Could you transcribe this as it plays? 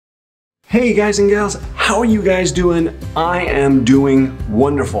Hey guys and gals, how are you guys doing? I am doing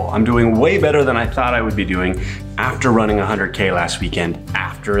wonderful. I'm doing way better than I thought I would be doing after running 100K last weekend.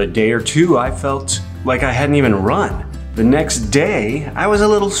 After a day or two, I felt like I hadn't even run. The next day, I was a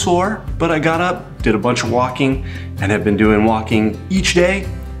little sore, but I got up, did a bunch of walking, and have been doing walking each day,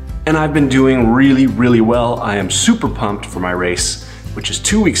 and I've been doing really well. I am super pumped for my race, which is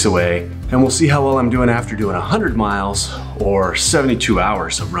 2 weeks away, and we'll see how well I'm doing after doing 100 miles or 72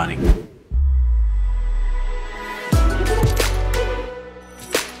 hours of running.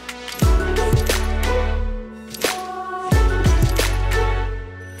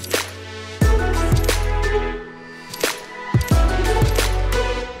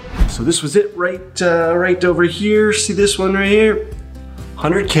 So this was it right over here. See this one right here?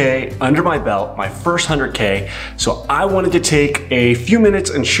 100K under my belt, my first 100K. So I wanted to take a few minutes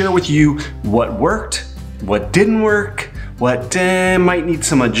and share with you what worked, what didn't work, what might need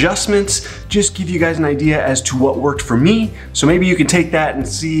some adjustments, just give you guys an idea as to what worked for me. So maybe you can take that and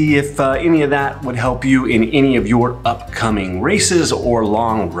see if any of that would help you in any of your upcoming races or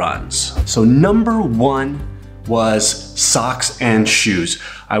long runs. So number one was socks and shoes.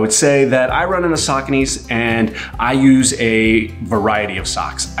 I would say that I run in the Sauconys and I use a variety of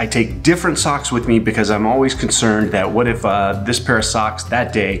socks. I take different socks with me because I'm always concerned that what if this pair of socks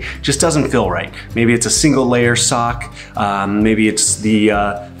that day just doesn't feel right. Maybe it's a single layer sock, maybe it's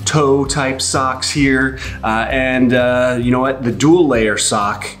the toe type socks here, and you know what, the dual layer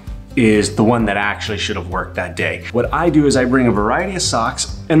sock is the one that actually should have worked that day. What I do is I bring a variety of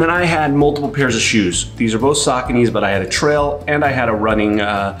socks, and then I had multiple pairs of shoes. These are both Sauconys, but I had a trail and I had a running,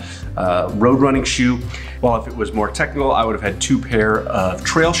 road running shoe. Well, if it was more technical, I would have had 2 pair of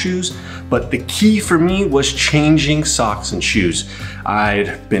trail shoes, but the key for me was changing socks and shoes.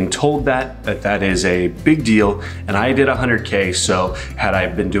 I'd been told that is a big deal, and I did 100K, so had I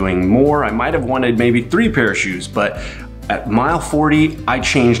been doing more, I might have wanted maybe 3 pair of shoes, but at mile 40, I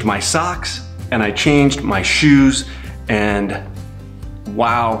changed my socks and I changed my shoes, and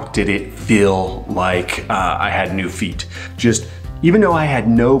wow, did it feel like I had new feet. Even though I had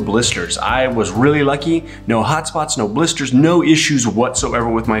no blisters, I was really lucky. No hot spots, no blisters, no issues whatsoever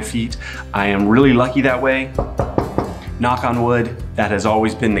with my feet. I am really lucky that way. Knock on wood, that has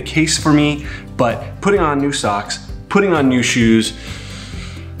always been the case for me, but putting on new socks, putting on new shoes,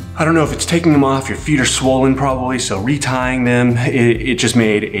 I don't know if it's taking them off, your feet are swollen probably, so retying them, it just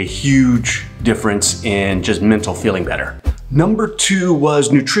made a huge difference in just mental feeling better. Number 2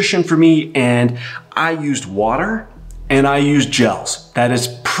 was nutrition for me, and I used water and I used gels. That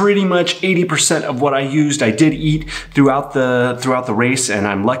is pretty much 80% of what I used. I did eat throughout the race, and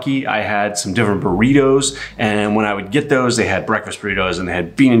I'm lucky I had some different burritos, and when I would get those, they had breakfast burritos and they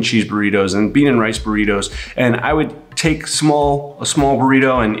had bean and cheese burritos and bean and rice burritos, and I would take a small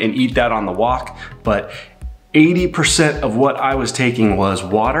burrito and eat that on the walk, but 80% of what I was taking was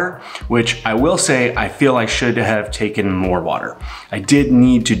water, which I will say I feel I should have taken more water. I did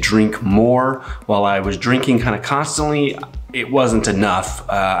need to drink more. While I was drinking kind of constantly, it wasn't enough.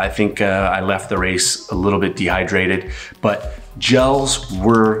 I think I left the race a little bit dehydrated, but gels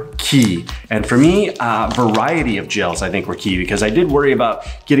were key. And for me, variety of gels I think were key, because I did worry about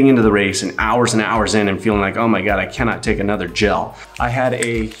getting into the race and hours in and feeling like, oh my God, I cannot take another gel. I had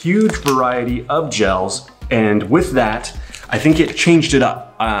a huge variety of gels, and with that, I think it changed it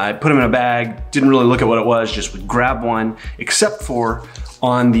up. I put them in a bag, didn't really look at what it was, just would grab one, except for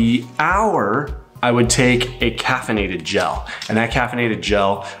on the hour, I would take a caffeinated gel. And that caffeinated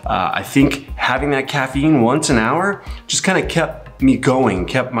gel, I think having that caffeine once an hour just kind of kept me going,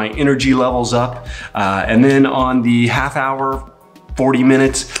 kept my energy levels up. And then on the half hour, 40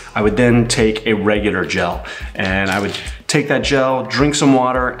 minutes, I would then take a regular gel. And I would take that gel, drink some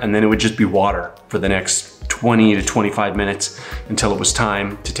water, and then it would just be water for the next 20 to 25 minutes until it was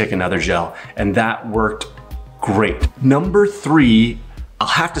time to take another gel. And that worked great. Number 3, I'll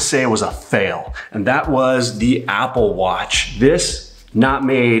have to say it was a fail, and that was the Apple Watch. This, not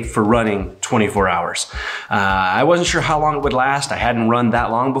made for running 24 hours. I wasn't sure how long it would last. I hadn't run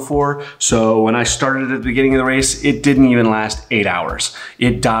that long before, so when I started at the beginning of the race, it didn't even last 8 hours.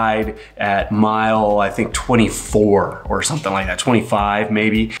 It died at mile, I think 24 or something like that, 25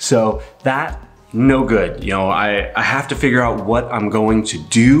 maybe. So that, no good. You know, I have to figure out what I'm going to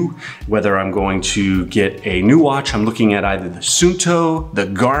do, whether I'm going to get a new watch. I'm looking at either the Suunto, the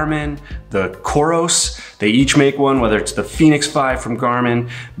Garmin, the Coros. They each make one, whether it's the Phoenix 5 from Garmin,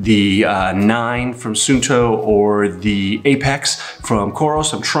 the 9 from Suunto, or the Apex from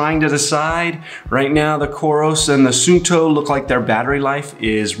Coros. I'm trying to decide. Right now, the Coros and the Suunto look like their battery life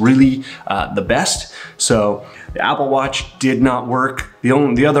is really the best. So The Apple Watch did not work.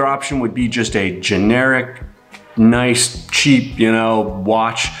 The other option would be just a generic, nice, cheap,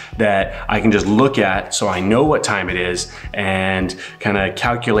 watch that I can just look at so I know what time it is and kind of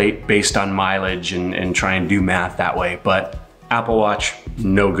calculate based on mileage and try and do math that way. But Apple Watch,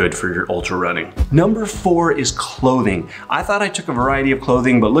 no good for your ultra running. Number 4 is clothing. I thought I took a variety of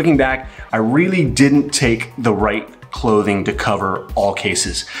clothing, but looking back, I really didn't take the right clothing to cover all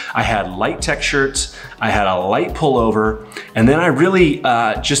cases. I had light tech shirts, I had a light pullover, and then I really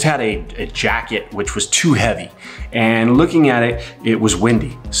just had a jacket which was too heavy. And looking at it, it was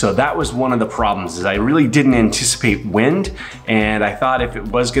windy. So that was one of the problems, is I really didn't anticipate wind, and I thought if it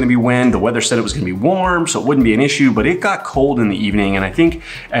was gonna be wind, the weather said it was gonna be warm, so it wouldn't be an issue, but it got cold in the evening, and I think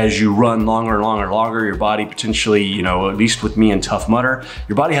as you run longer and longer and longer, your body potentially, at least with me in Tough Mudder,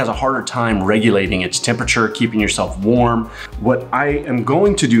 your body has a harder time regulating its temperature, keeping yourself warm. What I am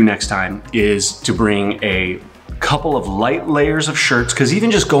going to do next time is to bring a couple of light layers of shirts, because even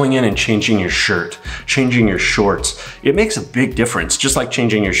just going in and changing your shirt, changing your shorts, it makes a big difference, just like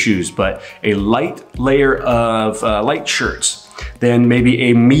changing your shoes. But a light layer of light shirts, then maybe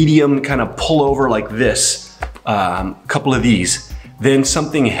a medium kind of pullover like this, couple of these, then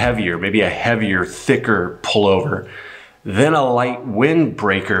something heavier, maybe a heavier, thicker pullover, then a light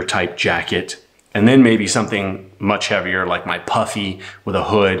windbreaker type jacket, and then maybe something much heavier like my puffy with a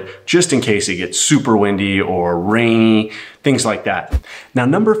hood, just in case it gets super windy or rainy, things like that. Now,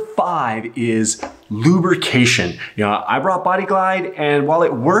 number 5 is lubrication. I brought Body Glide, and while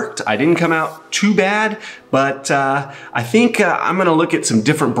it worked, I didn't come out too bad, but I think I'm gonna look at some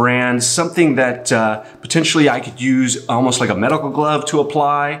different brands, something that potentially I could use almost like a medical glove to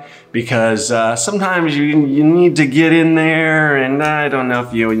apply, because sometimes you need to get in there, and I don't know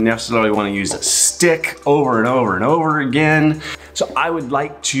if you necessarily wanna use a stick over and over and over again. So I would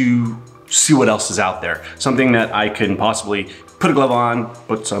like to see what else is out there. Something that I can possibly put a glove on,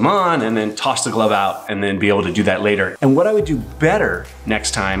 put some on, and then toss the glove out, and then be able to do that later. And what I would do better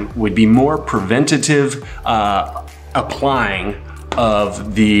next time would be more preventative applying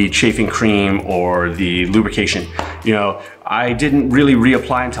of the chafing cream or the lubrication. I didn't really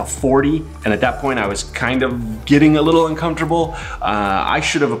reapply until 40, and at that point I was kind of getting a little uncomfortable. I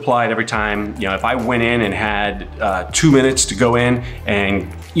should have applied every time, if I went in and had 2 minutes to go in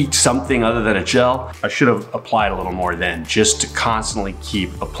and eat something other than a gel, I should have applied a little more then, just to constantly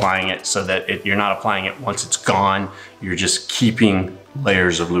keep applying it so that you're not applying it once it's gone, you're just keeping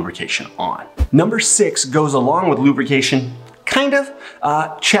layers of lubrication on. Number 6 goes along with lubrication, kind of,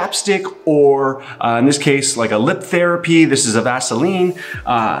 chapstick, or in this case, like a lip therapy. This is a Vaseline,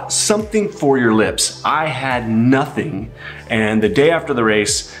 something for your lips. I had nothing, and the day after the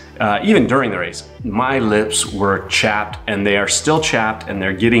race, even during the race, my lips were chapped, and they are still chapped, and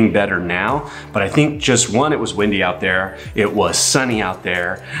they're getting better now. But I think just one, it was windy out there, it was sunny out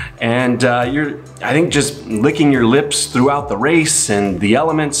there, and I think just licking your lips throughout the race and the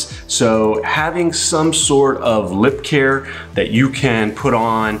elements. So having some sort of lip care that you can put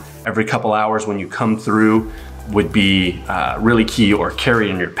on every couple hours when you come through would be really key, or carry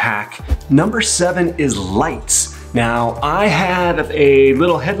in your pack. Number 7 is lights. Now, I had a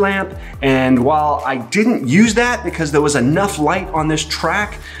little headlamp, and while I didn't use that because there was enough light on this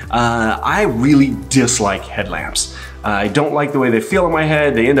track, I really dislike headlamps. I don't like the way they feel in my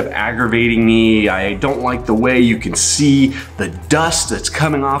head. They end up aggravating me. I don't like the way you can see the dust that's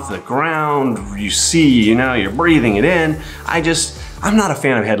coming off the ground. You see, you're breathing it in. I'm not a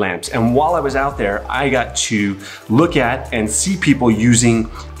fan of headlamps. And while I was out there, I got to look at and see people using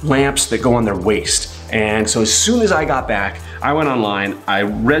lamps that go on their waist. And so as soon as I got back, I went online, I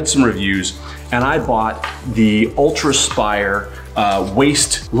read some reviews, and I bought the Ultraspire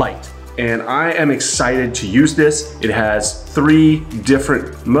waist light. And I am excited to use this. It has 3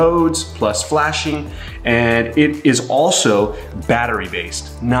 different modes plus flashing, and it is also battery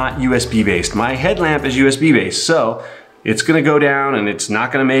based, not USB based. My headlamp is USB based, so it's gonna go down and it's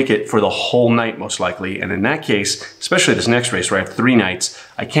not gonna make it for the whole night most likely. And in that case, especially this next race where I have 3 nights,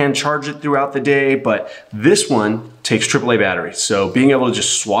 I can charge it throughout the day, but this one takes AAA batteries. So being able to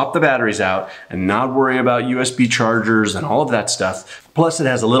just swap the batteries out and not worry about USB chargers and all of that stuff. Plus it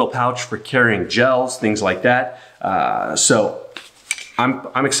has a little pouch for carrying gels, things like that. So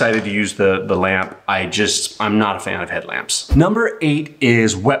I'm excited to use the lamp. I'm not a fan of headlamps. Number 8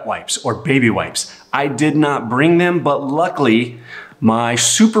 is wet wipes or baby wipes. I did not bring them, but luckily my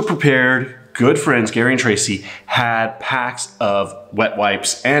super prepared good friends, Gary and Tracy, had packs of wet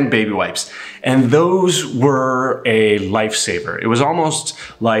wipes and baby wipes. And those were a lifesaver. It was almost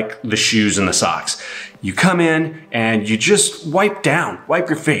like the shoes and the socks. You come in and you just wipe down, wipe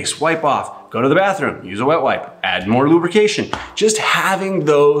your face, wipe off. go to the bathroom, use a wet wipe, add more lubrication. Just having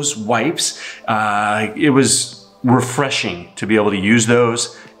those wipes, it was refreshing to be able to use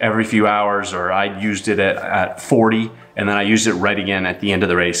those every few hours, or I used it at 40, and then I used it right again at the end of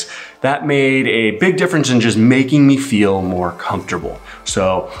the race. That made a big difference in just making me feel more comfortable.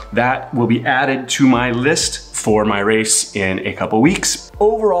 So that will be added to my list for my race in a couple weeks.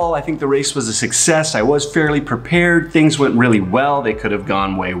 Overall, I think the race was a success. I was fairly prepared. Things went really well. They could have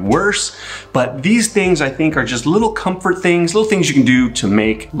gone way worse. But these things I think are just little comfort things, little things you can do to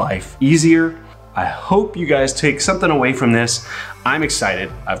make life easier. I hope you guys take something away from this. I'm excited.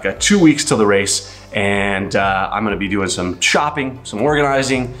 I've got 2 weeks till the race, and I'm gonna be doing some shopping, some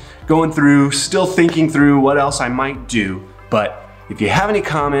organizing, going through, still thinking through what else I might do. But if you have any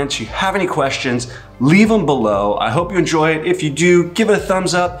comments, you have any questions, leave them below. I hope you enjoy it. If you do, give it a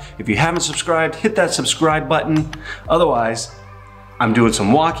thumbs up. If you haven't subscribed, hit that subscribe button. Otherwise, I'm doing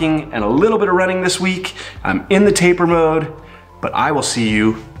some walking and a little bit of running this week. I'm in the taper mode, but I will see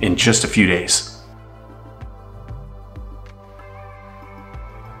you in just a few days.